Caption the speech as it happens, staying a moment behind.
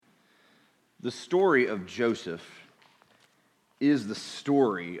The story of Joseph is the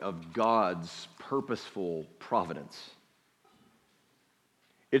story of God's purposeful providence.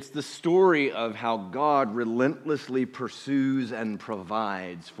 It's the story of how God relentlessly pursues and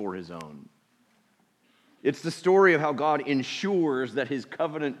provides for his own. It's the story of how God ensures that his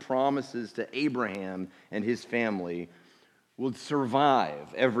covenant promises to Abraham and his family will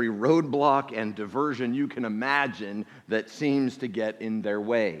survive every roadblock and diversion you can imagine that seems to get in their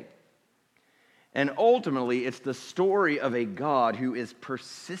way. And ultimately, it's the story of a God who is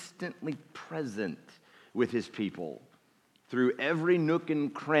persistently present with his people through every nook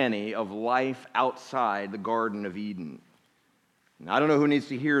and cranny of life outside the Garden of Eden. And I don't know who needs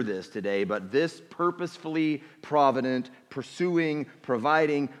to hear this today, but this purposefully provident, pursuing,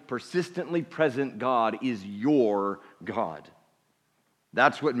 providing, persistently present God is your God.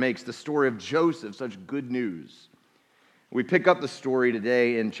 That's what makes the story of Joseph such good news. We pick up the story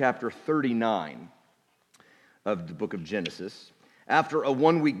today in chapter 39 of the book of Genesis. After a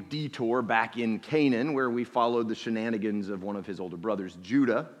one-week detour back in Canaan, where we followed the shenanigans of one of his older brothers,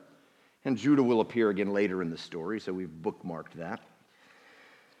 Judah. And Judah will appear again later in the story, so we've bookmarked that.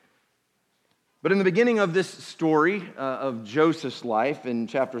 But in the beginning of this story of Joseph's life in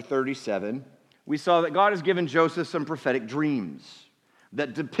chapter 37, we saw that God has given Joseph some prophetic dreams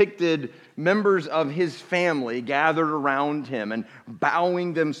that depicted members of his family gathered around him and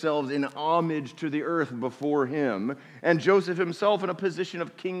bowing themselves in homage to the earth before him, and Joseph himself in a position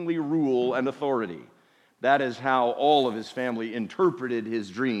of kingly rule and authority. That is how all of his family interpreted his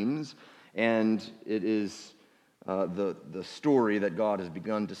dreams, and it is the story that God has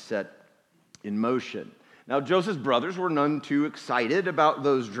begun to set in motion. Now, Joseph's brothers were none too excited about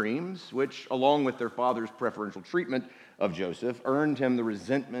those dreams, which, along with their father's preferential treatment of Joseph, earned him the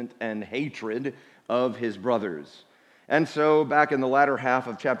resentment and hatred of his brothers. And so, back in the latter half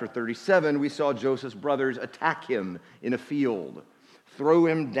of chapter 37, we saw Joseph's brothers attack him in a field, throw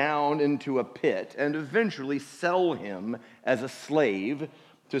him down into a pit, and eventually sell him as a slave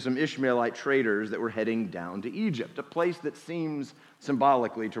to some Ishmaelite traders that were heading down to Egypt, a place that seems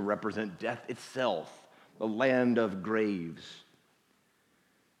symbolically to represent death itself, the land of graves.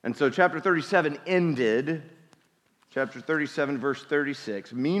 And so chapter 37 ended, chapter 37, verse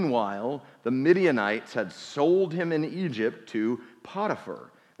 36. Meanwhile, the Midianites had sold him in Egypt to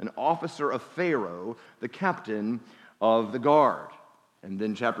Potiphar, an officer of Pharaoh, the captain of the guard. And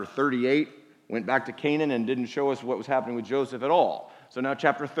then chapter 38 went back to Canaan and didn't show us what was happening with Joseph at all. So now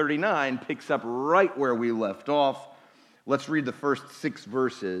chapter 39 picks up right where we left off. Let's read the first 6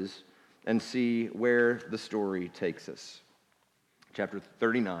 verses and see where the story takes us. Chapter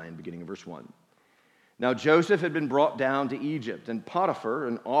 39, beginning of verse 1. Now Joseph had been brought down to Egypt, and Potiphar,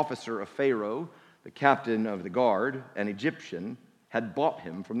 an officer of Pharaoh, the captain of the guard, an Egyptian, had bought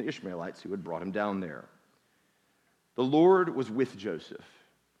him from the Ishmaelites who had brought him down there. The Lord was with Joseph,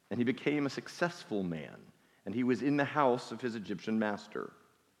 and he became a successful man, and he was in the house of his Egyptian master.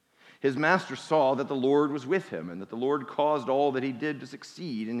 His master saw that the Lord was with him, and that the Lord caused all that he did to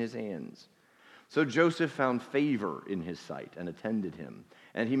succeed in his hands. So Joseph found favor in his sight and attended him,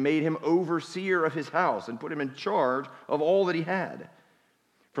 and he made him overseer of his house and put him in charge of all that he had.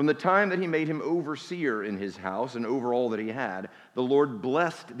 From the time that he made him overseer in his house and over all that he had, the Lord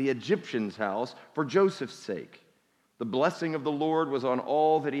blessed the Egyptian's house for Joseph's sake. The blessing of the Lord was on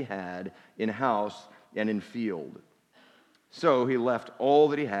all that he had in house and in field. So he left all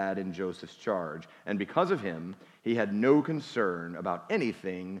that he had in Joseph's charge, and because of him, he had no concern about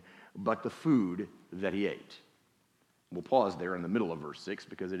anything but the food that he ate. We'll pause there in the middle of verse 6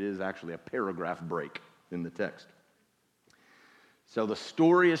 because it is actually a paragraph break in the text. So the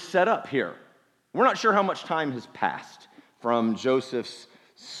story is set up here. We're not sure how much time has passed from Joseph's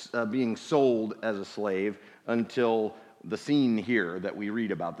being sold as a slave until the scene here that we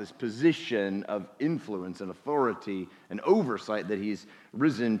read about, this position of influence and authority and oversight that he's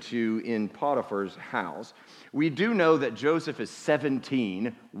risen to in Potiphar's house. We do know that Joseph is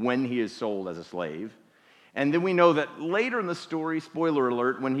 17 when he is sold as a slave. And then we know that later in the story, spoiler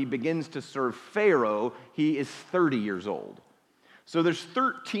alert, when he begins to serve Pharaoh, he is 30 years old. So there's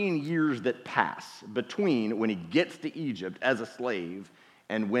 13 years that pass between when he gets to Egypt as a slave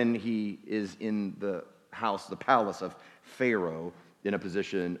and when he is in the house, the palace of Pharaoh, in a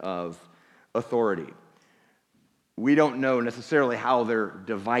position of authority. We don't know necessarily how they're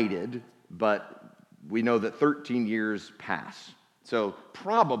divided, but we know that 13 years pass. So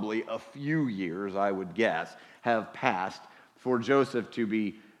probably a few years, I would guess, have passed for Joseph to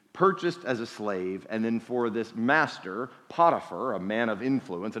be purchased as a slave, and then for this master, Potiphar, a man of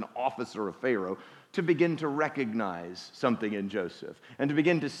influence, an officer of Pharaoh, to begin to recognize something in Joseph and to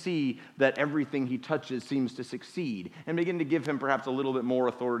begin to see that everything he touches seems to succeed and begin to give him perhaps a little bit more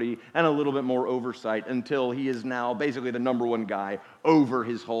authority and a little bit more oversight until he is now basically the number one guy over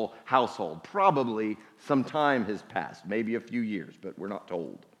his whole household. Probably some time has passed, maybe a few years, but we're not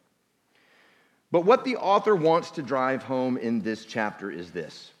told. But what the author wants to drive home in this chapter is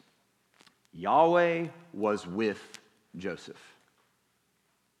this: Yahweh was with Joseph.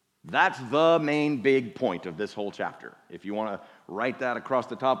 That's the main big point of this whole chapter. If you want to write that across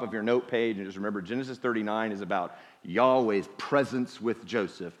the top of your note page and just remember Genesis 39 is about Yahweh's presence with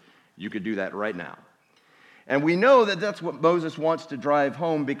Joseph, you could do that right now. And we know that that's what Moses wants to drive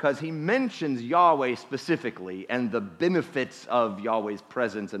home because he mentions Yahweh specifically and the benefits of Yahweh's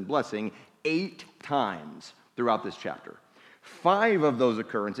presence and blessing 8 times throughout this chapter. 5 of those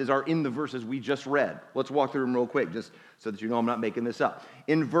occurrences are in the verses we just read. Let's walk through them real quick just so that you know I'm not making this up.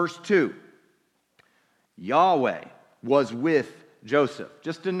 In verse 2, Yahweh was with Joseph.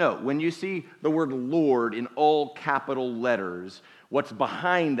 Just to note, when you see the word Lord in all capital letters, what's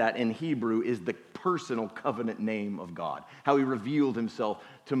behind that in Hebrew is the personal covenant name of God, how he revealed himself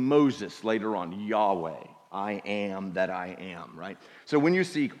to Moses later on, Yahweh, I am that I am, right? So when you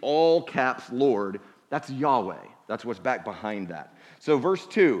see all caps Lord, that's Yahweh. That's what's back behind that. So verse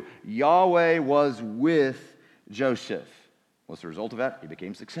 2, Yahweh was with Joseph. What's the result of that? He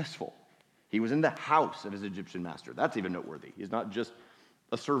became successful. He was in the house of his Egyptian master. That's even noteworthy. He's not just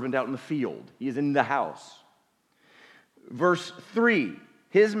a servant out in the field. He is in the house. Verse 3,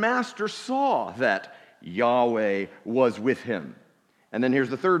 his master saw that Yahweh was with him. And then here's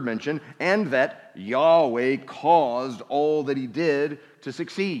the third mention, and that Yahweh caused all that he did to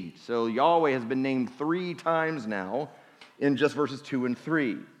succeed. So Yahweh has been named 3 times now in just verses 2 and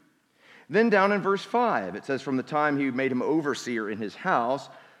 3. Then down in verse 5, it says, from the time he made him overseer in his house,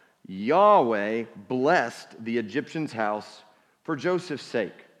 Yahweh blessed the Egyptian's house for Joseph's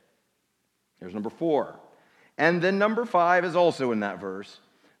sake. There's number 4. And then number 5 is also in that verse.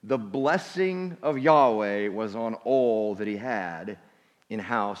 The blessing of Yahweh was on all that he had in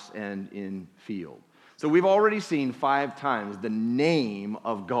house and in field. So we've already seen 5 times the name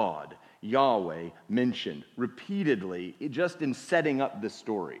of God, Yahweh, mentioned repeatedly just in setting up this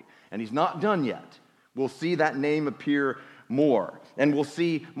story. And he's not done yet. We'll see that name appear more. And we'll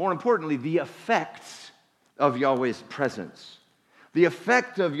see, more importantly, the effects of Yahweh's presence. The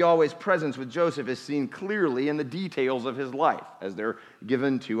effect of Yahweh's presence with Joseph is seen clearly in the details of his life, as they're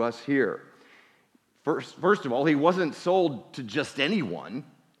given to us here. First of all, he wasn't sold to just anyone,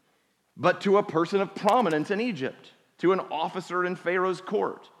 but to a person of prominence in Egypt, to an officer in Pharaoh's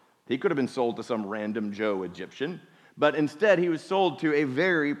court. He could have been sold to some random Joe Egyptian, but instead he was sold to a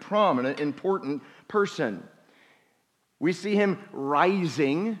very prominent, important person. We see him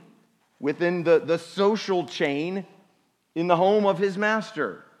rising within the social chain in the home of his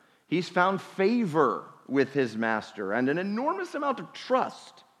master. He's found favor with his master and an enormous amount of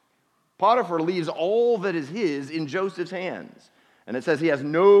trust. Potiphar leaves all that is his in Joseph's hands. And it says he has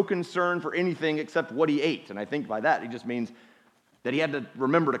no concern for anything except what he ate. And I think by that he just means that he had to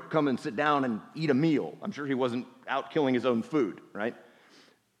remember to come and sit down and eat a meal. I'm sure he wasn't out killing his own food, right?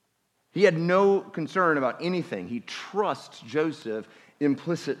 He had no concern about anything. He trusts Joseph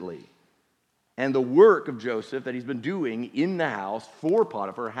implicitly. And the work of Joseph that he's been doing in the house for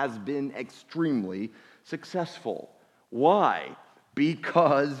Potiphar has been extremely successful. Why?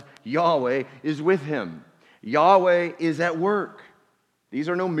 Because Yahweh is with him. Yahweh is at work. These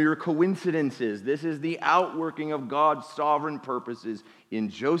are no mere coincidences. This is the outworking of God's sovereign purposes in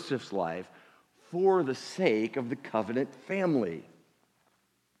Joseph's life for the sake of the covenant family.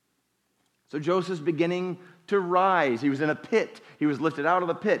 So Joseph's beginning to rise. He was in a pit. He was lifted out of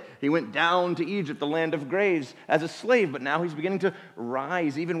the pit. He went down to Egypt, the land of graves, as a slave, but now he's beginning to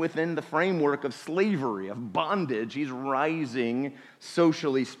rise even within the framework of slavery, of bondage. He's rising,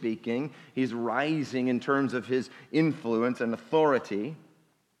 socially speaking. He's rising in terms of his influence and authority.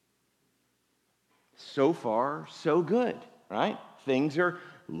 So far, so good, right? Things are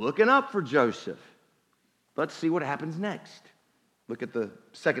looking up for Joseph. Let's see what happens next. Look at the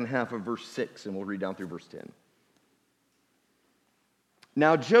second half of verse 6, and we'll read down through verse 10.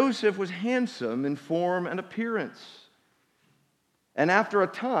 Now Joseph was handsome in form and appearance. And after a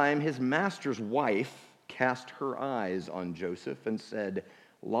time, his master's wife cast her eyes on Joseph and said,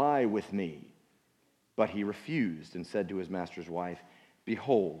 "Lie with me." But he refused and said to his master's wife,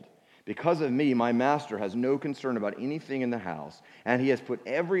 "Behold, because of me, my master has no concern about anything in the house, and he has put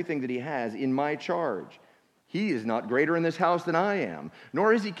everything that he has in my charge. He is not greater in this house than I am,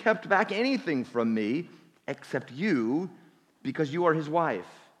 nor has he kept back anything from me except you, because you are his wife.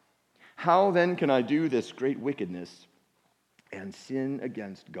 How then can I do this great wickedness and sin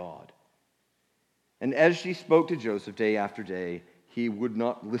against God? And as she spoke to Joseph day after day, he would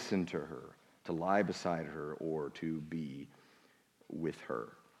not listen to her, to lie beside her, or to be with her.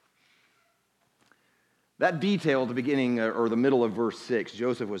 That detail at the beginning or the middle of verse 6,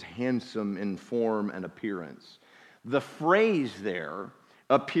 Joseph was handsome in form and appearance. The phrase there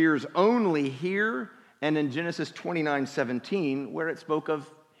appears only here and in Genesis 29:17, where it spoke of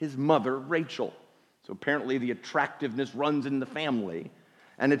his mother, Rachel. So apparently the attractiveness runs in the family,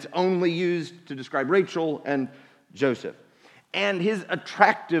 and it's only used to describe Rachel and Joseph. And his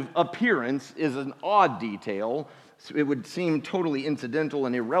attractive appearance is an odd detail. So it would seem totally incidental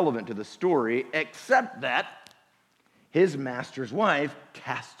and irrelevant to the story, except that his master's wife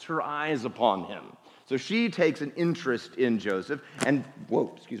casts her eyes upon him. So she takes an interest in Joseph and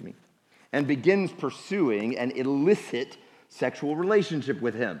begins pursuing an illicit sexual relationship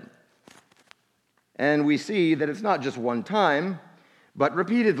with him. And we see that it's not just one time, but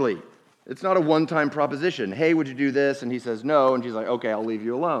repeatedly. It's not a one-time proposition. Hey, would you do this? And he says no, and she's like, okay, I'll leave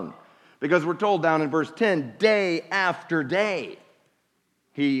you alone. Because we're told down in verse 10, day after day,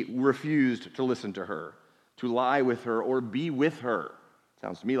 he refused to listen to her, to lie with her, or be with her.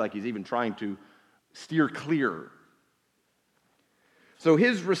 Sounds to me like he's even trying to steer clear. So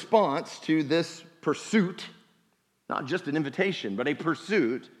his response to this pursuit, not just an invitation, but a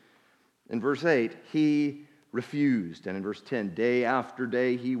pursuit, in verse 8, he refused. And in verse 10, day after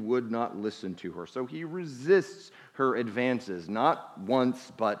day, he would not listen to her. So he resists her advances, not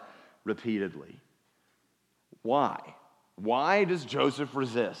once, but repeatedly. Why? Why does Joseph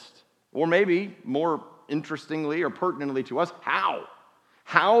resist? Or maybe more interestingly or pertinently to us, how?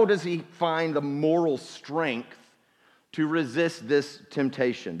 How does he find the moral strength to resist this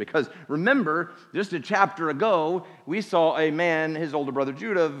temptation? Because remember, just a chapter ago, we saw a man, his older brother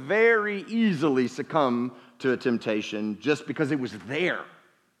Judah, very easily succumb to a temptation just because it was there.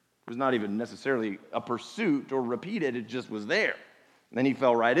 It was not even necessarily a pursuit or repeated, it just was there. And then he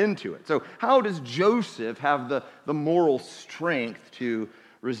fell right into it. So how does Joseph have the moral strength to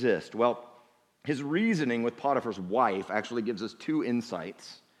resist? Well, his reasoning with Potiphar's wife actually gives us two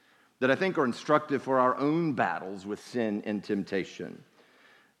insights that I think are instructive for our own battles with sin and temptation.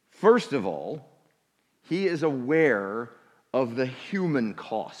 First of all, he is aware of the human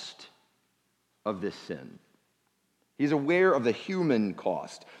cost of this sin. He's aware of the human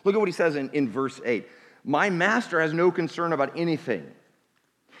cost. Look at what he says in verse 8. My master has no concern about anything.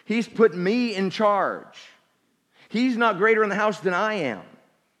 He's put me in charge. He's not greater in the house than I am.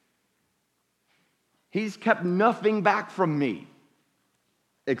 He's kept nothing back from me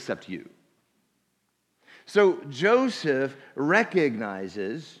except you. So Joseph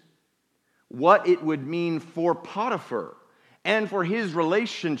recognizes what it would mean for Potiphar and for his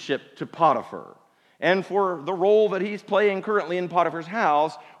relationship to Potiphar and for the role that he's playing currently in Potiphar's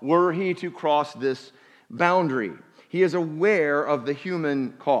house were he to cross this boundary. He is aware of the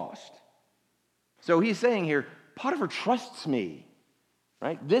human cost. So he's saying here, Potiphar trusts me,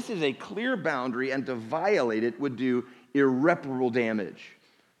 right? This is a clear boundary, and to violate it would do irreparable damage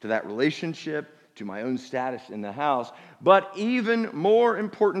to that relationship, to my own status in the house. But even more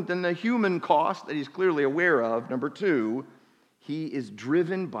important than the human cost that he's clearly aware of, number two, he is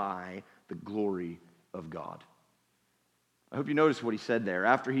driven by the glory of God. I hope you notice what he said there.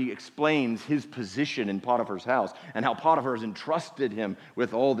 After he explains his position in Potiphar's house and how Potiphar has entrusted him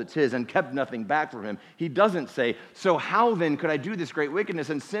with all that's his and kept nothing back from him, he doesn't say, so how then could I do this great wickedness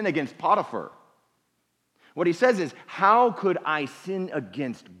and sin against Potiphar? What he says is, how could I sin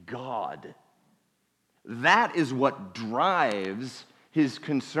against God? That is what drives his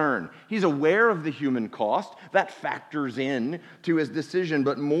concern. He's aware of the human cost. That factors in to his decision.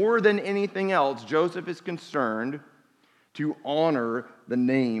 But more than anything else, Joseph is concerned to honor the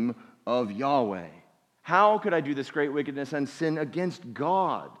name of Yahweh. How could I do this great wickedness and sin against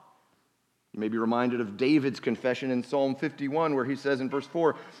God? You may be reminded of David's confession in Psalm 51, where he says in verse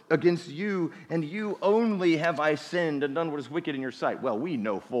 4, against you and you only have I sinned and done what is wicked in your sight. Well, we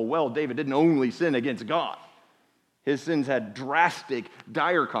know full well David didn't only sin against God. His sins had drastic,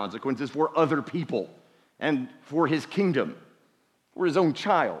 dire consequences for other people and for his kingdom, for his own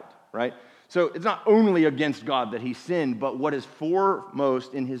child, right? So it's not only against God that he sinned, but what is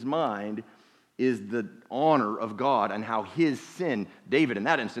foremost in his mind is the honor of God and how his sin, David in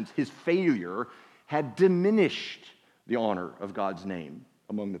that instance, his failure, had diminished the honor of God's name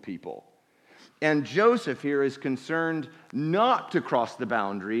among the people. And Joseph here is concerned not to cross the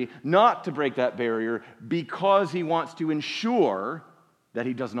boundary, not to break that barrier, because he wants to ensure that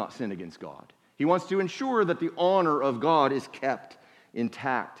he does not sin against God. He wants to ensure that the honor of God is kept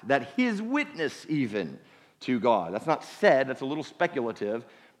intact, that his witness even to God, that's not said, that's a little speculative,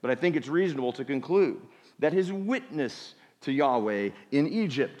 but I think it's reasonable to conclude that his witness to Yahweh in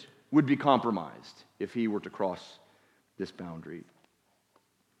Egypt would be compromised if he were to cross this boundary.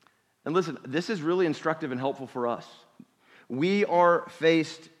 And listen, this is really instructive and helpful for us. We are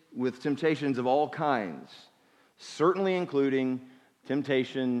faced with temptations of all kinds, certainly including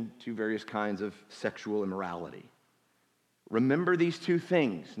temptation to various kinds of sexual immorality. Remember these two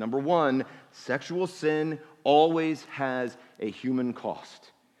things. Number one, sexual sin always has a human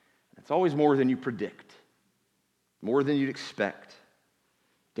cost. It's always more than you predict, more than you'd expect.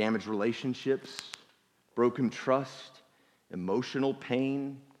 Damaged relationships, broken trust, emotional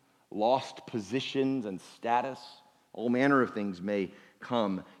pain, lost positions and status, all manner of things may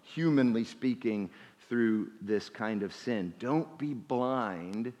come, humanly speaking, through this kind of sin. Don't be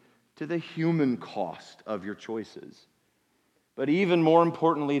blind to the human cost of your choices. But even more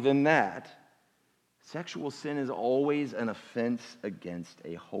importantly than that, sexual sin is always an offense against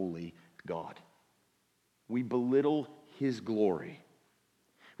a holy God. We belittle his glory.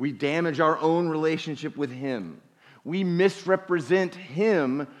 We damage our own relationship with him. We misrepresent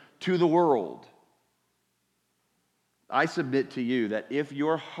him to the world. I submit to you that if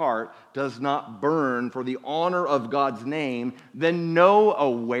your heart does not burn for the honor of God's name, then no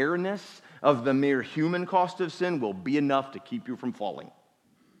awareness of the mere human cost of sin will be enough to keep you from falling.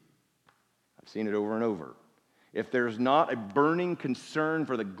 I've seen it over and over. If there's not a burning concern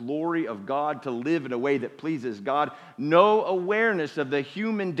for the glory of God to live in a way that pleases God, no awareness of the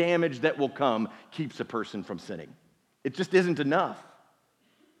human damage that will come keeps a person from sinning. It just isn't enough.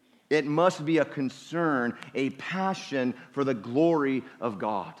 It must be a concern, a passion for the glory of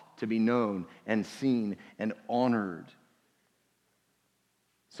God to be known and seen and honored.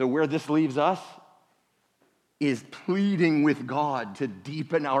 So where this leaves us is pleading with God to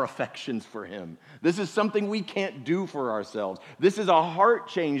deepen our affections for him. This is something we can't do for ourselves. This is a heart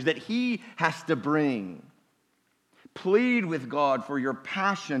change that he has to bring. Plead with God for your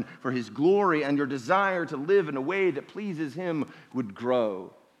passion for his glory, and your desire to live in a way that pleases him would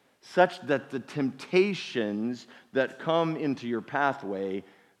grow, such that the temptations that come into your pathway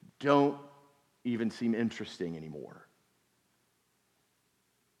don't even seem interesting anymore.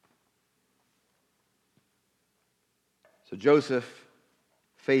 So Joseph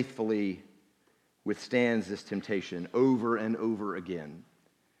faithfully withstands this temptation over and over again.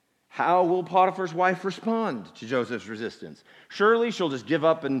 How will Potiphar's wife respond to Joseph's resistance? Surely she'll just give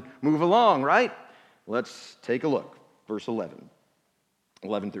up and move along, right? Let's take a look. Verse 11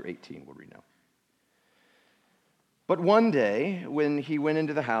 through 18, we'll read now. But one day, when he went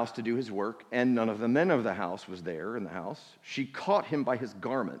into the house to do his work, and none of the men of the house was there in the house, she caught him by his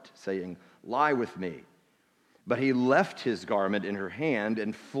garment, saying, "Lie with me." But he left his garment in her hand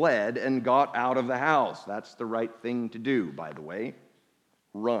and fled and got out of the house. That's the right thing to do, by the way.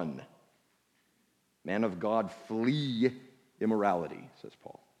 Run. Man of God, flee immorality, says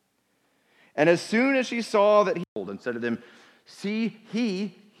Paul. And as soon as she saw that he told and said to them, "See,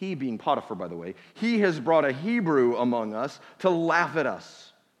 he being Potiphar, by the way, he has brought a Hebrew among us to laugh at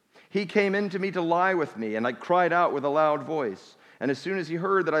us. He came in to me to lie with me, and I cried out with a loud voice. And as soon as he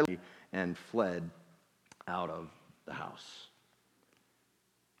heard that I and fled out of the house."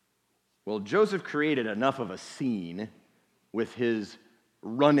 Well, Joseph created enough of a scene with his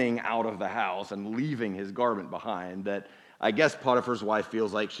running out of the house and leaving his garment behind that I guess Potiphar's wife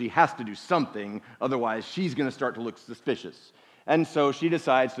feels like she has to do something, otherwise she's going to start to look suspicious. And so she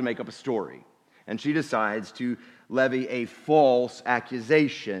decides to make up a story. And she decides to levy a false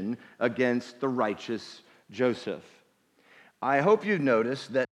accusation against the righteous Joseph. I hope you've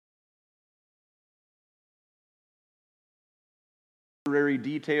noticed that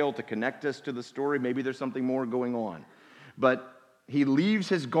detail to connect us to the story. Maybe there's something more going on. But he leaves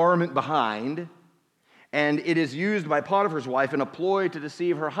his garment behind, and it is used by Potiphar's wife in a ploy to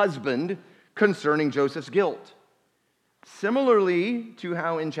deceive her husband concerning Joseph's guilt. Similarly to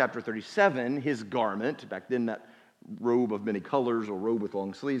how in chapter 37, his garment, back then that robe of many colors or robe with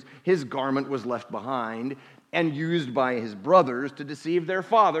long sleeves, his garment was left behind and used by his brothers to deceive their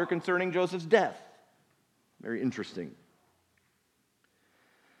father concerning Joseph's death. Very interesting.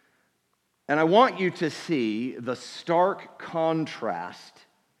 And I want you to see the stark contrast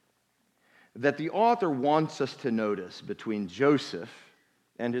that the author wants us to notice between Joseph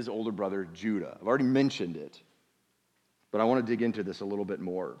and his older brother Judah. I've already mentioned it, but I want to dig into this a little bit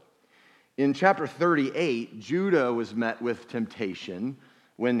more. In chapter 38, Judah was met with temptation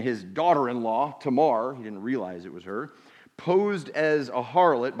when his daughter-in-law, Tamar, he didn't realize it was her, posed as a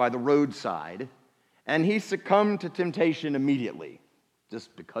harlot by the roadside, and he succumbed to temptation immediately.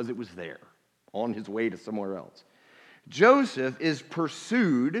 just because it was there, on his way to somewhere else. Joseph is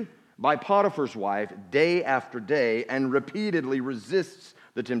pursued by Potiphar's wife day after day and repeatedly resists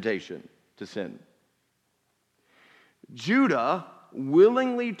the temptation to sin. Judah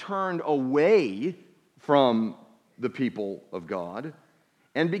willingly turned away from the people of God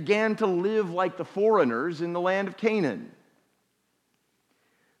and began to live like the foreigners in the land of Canaan.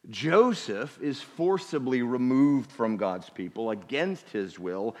 Joseph is forcibly removed from God's people against his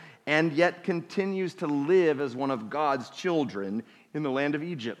will, and yet continues to live as one of God's children in the land of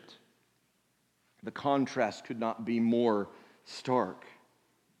Egypt. The contrast could not be more stark.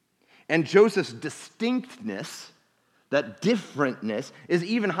 And Joseph's distinctness, that differentness, is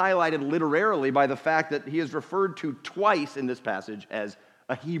even highlighted literally by the fact that he is referred to twice in this passage as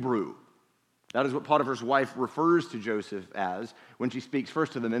a Hebrew. That is what Potiphar's wife refers to Joseph as when she speaks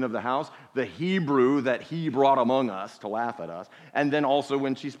first to the men of the house, the Hebrew that he brought among us to laugh at us, and then also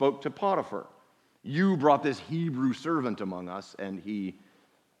when she spoke to Potiphar. You brought this Hebrew servant among us, and he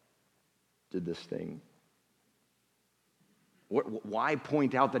did this thing. Why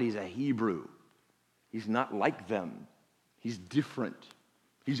point out that he's a Hebrew? He's not like them. He's different.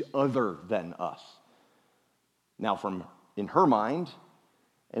 He's other than us. Now, in her mind,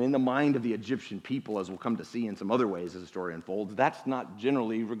 and in the mind of the Egyptian people, as we'll come to see in some other ways as the story unfolds, that's not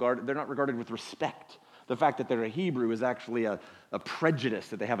generally regarded, they're not regarded with respect. The fact that they're a Hebrew is actually a prejudice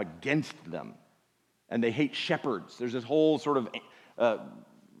that they have against them. And they hate shepherds. There's this whole sort of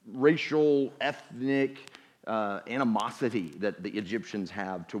racial, ethnic animosity that the Egyptians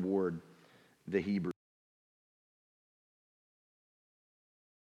have toward the Hebrews.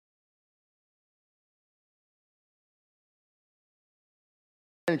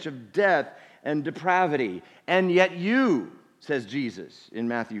 Of death and depravity. And yet you, says Jesus in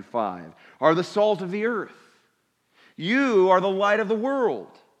Matthew 5, are the salt of the earth. You are the light of the world.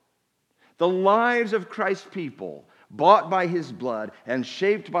 The lives of Christ's people, bought by his blood and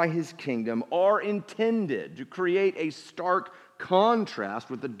shaped by his kingdom, are intended to create a stark contrast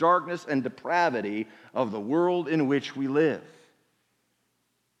with the darkness and depravity of the world in which we live.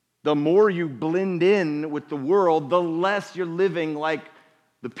 The more you blend in with the world, the less you're living like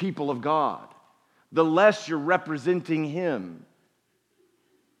the people of God, the less you're representing him.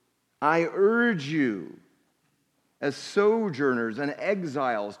 I urge you, as sojourners and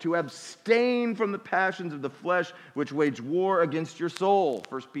exiles, to abstain from the passions of the flesh which wage war against your soul.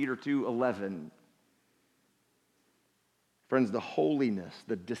 1 Peter 2:11. Friends, the holiness,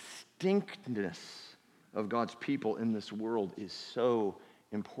 the distinctness of God's people in this world is so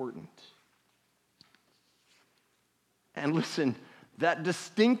important. And listen, that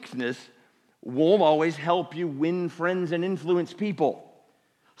distinctness won't always help you win friends and influence people.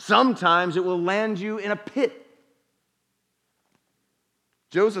 Sometimes it will land you in a pit.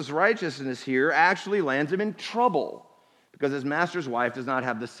 Joseph's righteousness here actually lands him in trouble because his master's wife does not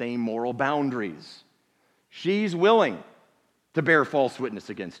have the same moral boundaries. She's willing to bear false witness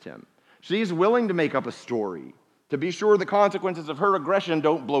against him. She's willing to make up a story to be sure the consequences of her aggression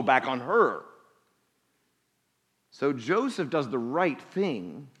don't blow back on her. So Joseph does the right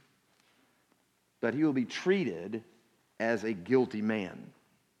thing, but he will be treated as a guilty man.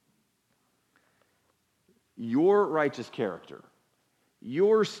 Your righteous character,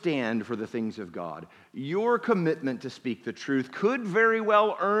 your stand for the things of God, your commitment to speak the truth could very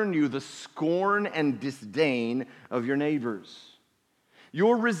well earn you the scorn and disdain of your neighbors.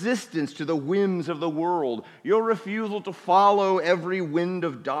 Your resistance to the whims of the world, your refusal to follow every wind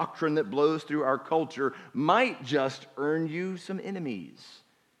of doctrine that blows through our culture might just earn you some enemies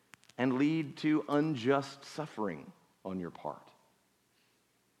and lead to unjust suffering on your part.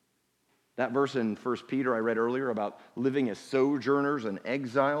 That verse in 1 Peter I read earlier about living as sojourners and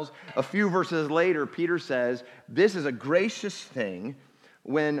exiles, a few verses later, Peter says, this is a gracious thing.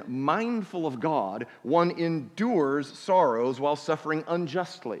 When mindful of God, one endures sorrows while suffering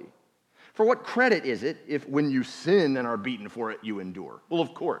unjustly. For what credit is it if when you sin and are beaten for it, you endure? Well,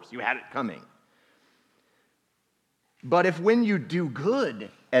 of course, you had it coming. But if when you do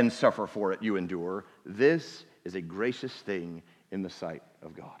good and suffer for it, you endure, this is a gracious thing in the sight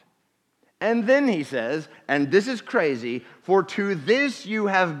of God. And then he says, and this is crazy, for to this you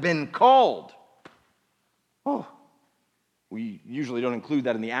have been called. Oh, we usually don't include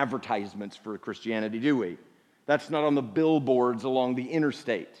that in the advertisements for Christianity, do we? That's not on the billboards along the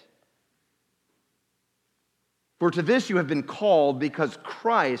interstate. For to this you have been called because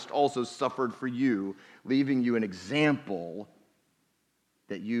Christ also suffered for you, leaving you an example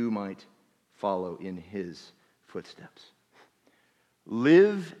that you might follow in his footsteps.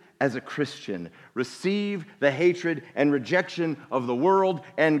 Live as a Christian. Receive the hatred and rejection of the world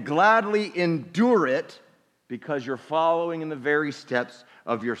and gladly endure it because you're following in the very steps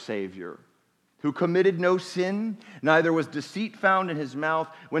of your Savior, who committed no sin, neither was deceit found in his mouth.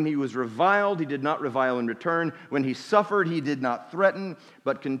 When he was reviled, he did not revile in return. When he suffered, he did not threaten,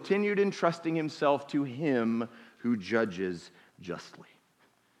 but continued entrusting himself to him who judges justly.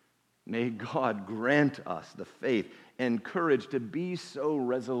 May God grant us the faith and courage to be so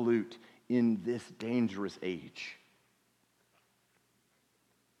resolute in this dangerous age.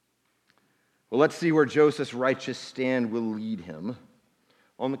 Well, let's see where Joseph's righteous stand will lead him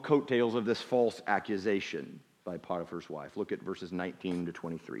on the coattails of this false accusation by Potiphar's wife. Look at verses 19 to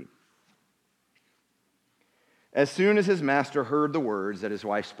 23. As soon as his master heard the words that his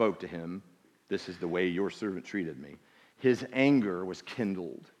wife spoke to him, "This is the way your servant treated me," his anger was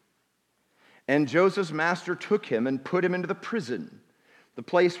kindled. And Joseph's master took him and put him into the prison, the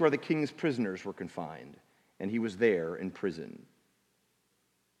place where the king's prisoners were confined, and he was there in prison.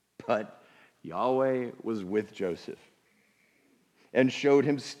 But Yahweh was with Joseph and showed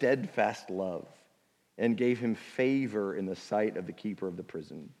him steadfast love and gave him favor in the sight of the keeper of the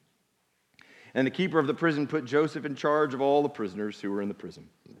prison. And the keeper of the prison put Joseph in charge of all the prisoners who were in the prison.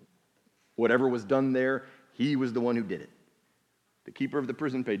 Whatever was done there, he was the one who did it. The keeper of the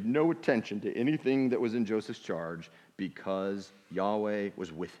prison paid no attention to anything that was in Joseph's charge because Yahweh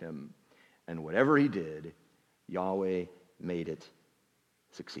was with him. And whatever he did, Yahweh made it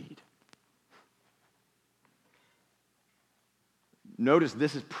succeed. Notice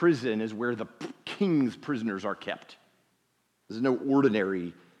this prison is where the king's prisoners are kept. This is no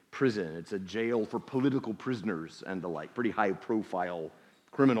ordinary prison. It's a jail for political prisoners and the like, pretty high-profile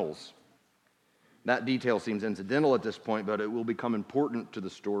criminals. That detail seems incidental at this point, but it will become important to the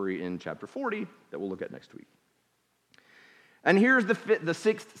story in chapter 40 that we'll look at next week. And here's the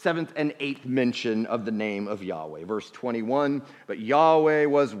 6th, 7th, and 8th mention of the name of Yahweh. Verse 21, "But Yahweh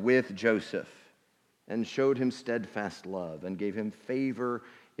was with Joseph and showed him steadfast love and gave him favor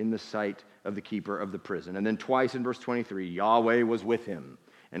in the sight of the keeper of the prison." And then twice in verse 23, Yahweh was with him.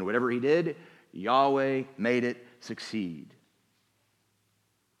 And whatever he did, Yahweh made it succeed.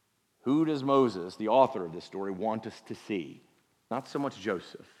 Who does Moses, the author of this story, want us to see? Not so much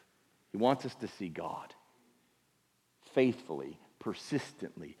Joseph. He wants us to see God. Faithfully,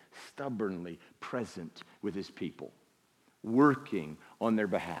 persistently, stubbornly present with his people. Working on their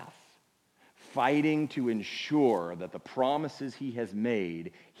behalf. Fighting to ensure that the promises he has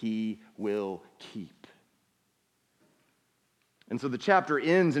made, he will keep. And so the chapter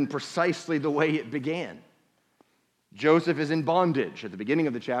ends in precisely the way it began. Joseph is in bondage. At the beginning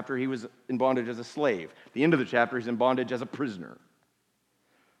of the chapter, he was in bondage as a slave. At the end of the chapter, he's in bondage as a prisoner.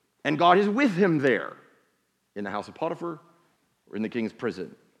 And God is with him there, in the house of Potiphar or in the king's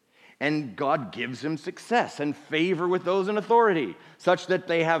prison. And God gives him success and favor with those in authority, such that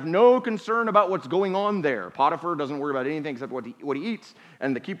they have no concern about what's going on there. Potiphar doesn't worry about anything except what he eats,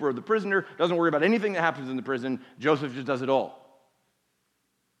 and the keeper of the prisoner doesn't worry about anything that happens in the prison. Joseph just does it all.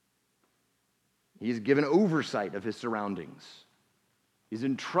 He's given oversight of his surroundings. He's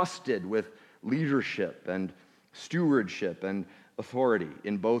entrusted with leadership and stewardship and authority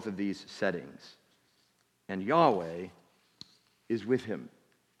in both of these settings. And Yahweh is with him.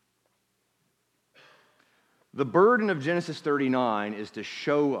 The burden of Genesis 39 is to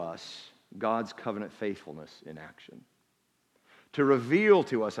show us God's covenant faithfulness in action. To reveal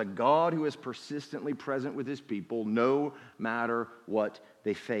to us a God who is persistently present with his people no matter what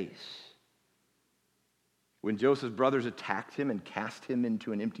they face. When Joseph's brothers attacked him and cast him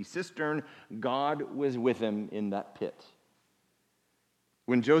into an empty cistern, God was with him in that pit.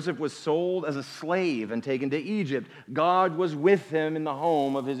 When Joseph was sold as a slave and taken to Egypt, God was with him in the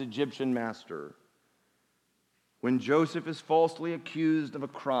home of his Egyptian master. When Joseph is falsely accused of a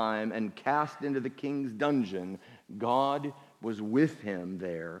crime and cast into the king's dungeon, God was with him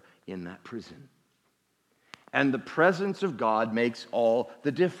there in that prison. And the presence of God makes all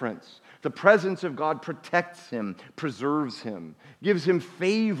the difference. The presence of God protects him, preserves him, gives him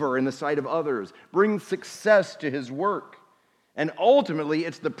favor in the sight of others, brings success to his work. And ultimately,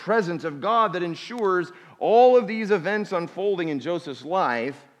 it's the presence of God that ensures all of these events unfolding in Joseph's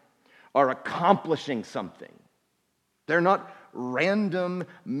life are accomplishing something. They're not random,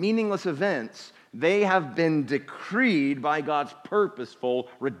 meaningless events. They have been decreed by God's purposeful,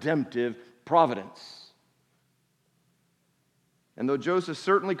 redemptive providence. And though Joseph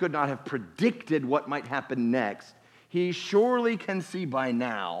certainly could not have predicted what might happen next, he surely can see by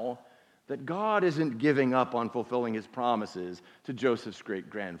now that God isn't giving up on fulfilling his promises to Joseph's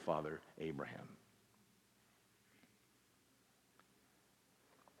great-grandfather, Abraham.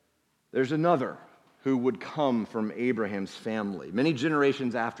 There's another who would come from Abraham's family, many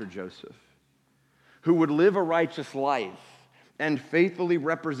generations after Joseph, who would live a righteous life and faithfully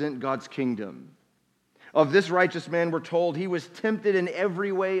represent God's kingdom. Of this righteous man, we're told he was tempted in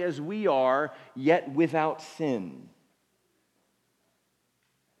every way as we are, yet without sin.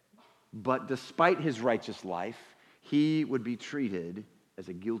 But despite his righteous life, he would be treated as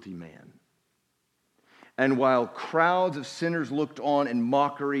a guilty man. And while crowds of sinners looked on in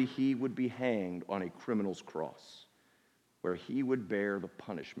mockery, he would be hanged on a criminal's cross, where he would bear the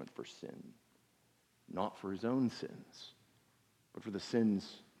punishment for sin, not for his own sins, but for the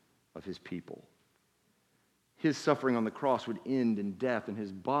sins of his people. His suffering on the cross would end in death, and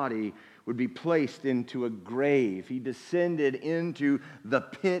his body would be placed into a grave. He descended into the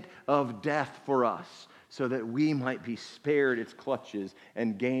pit of death for us, so that we might be spared its clutches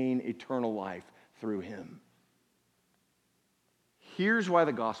and gain eternal life through him. Here's why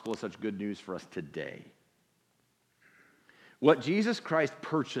the gospel is such good news for us today. What Jesus Christ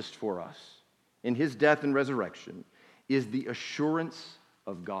purchased for us in his death and resurrection is the assurance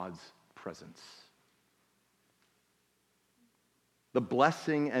of God's presence. The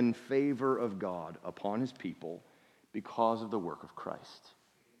blessing and favor of God upon his people because of the work of Christ.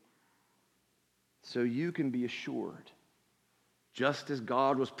 So you can be assured, just as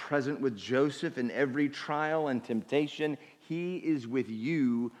God was present with Joseph in every trial and temptation, he is with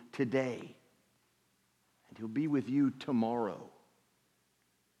you today. And he'll be with you tomorrow.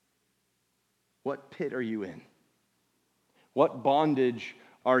 What pit are you in? What bondage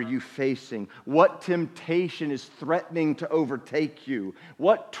are you facing? What temptation is threatening to overtake you?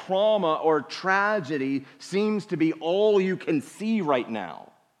 What trauma or tragedy seems to be all you can see right now?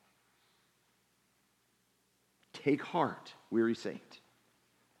 Take heart, weary saint.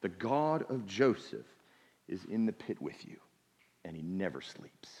 The God of Joseph is in the pit with you, and he never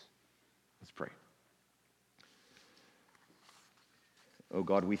sleeps. Let's pray. Oh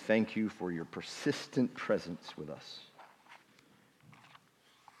God, we thank you for your persistent presence with us.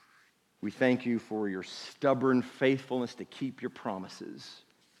 We thank you for your stubborn faithfulness to keep your promises.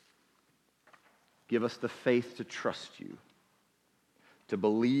 Give us the faith to trust you, to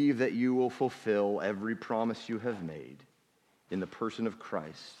believe that you will fulfill every promise you have made in the person of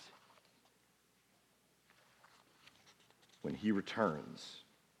Christ when he returns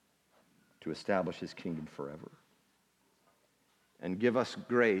to establish his kingdom forever. And give us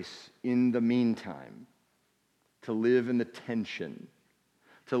grace in the meantime to live in the tension,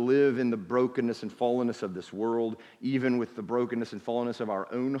 to live in the brokenness and fallenness of this world, even with the brokenness and fallenness of our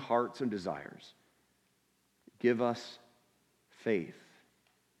own hearts and desires. Give us faith.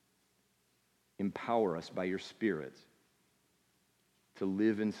 Empower us by your Spirit to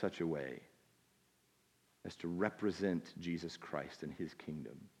live in such a way as to represent Jesus Christ and his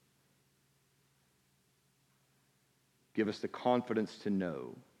kingdom. Give us the confidence to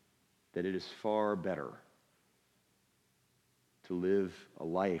know that it is far better to live a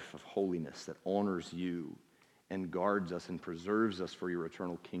life of holiness that honors you and guards us and preserves us for your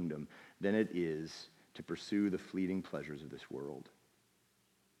eternal kingdom than it is to pursue the fleeting pleasures of this world.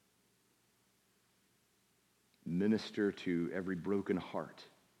 Minister to every broken heart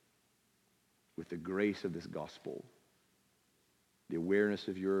with the grace of this gospel, the awareness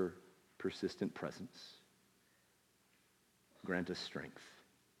of your persistent presence. Grant us strength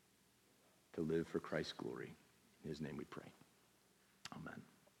to live for Christ's glory. In his name we pray. Amen.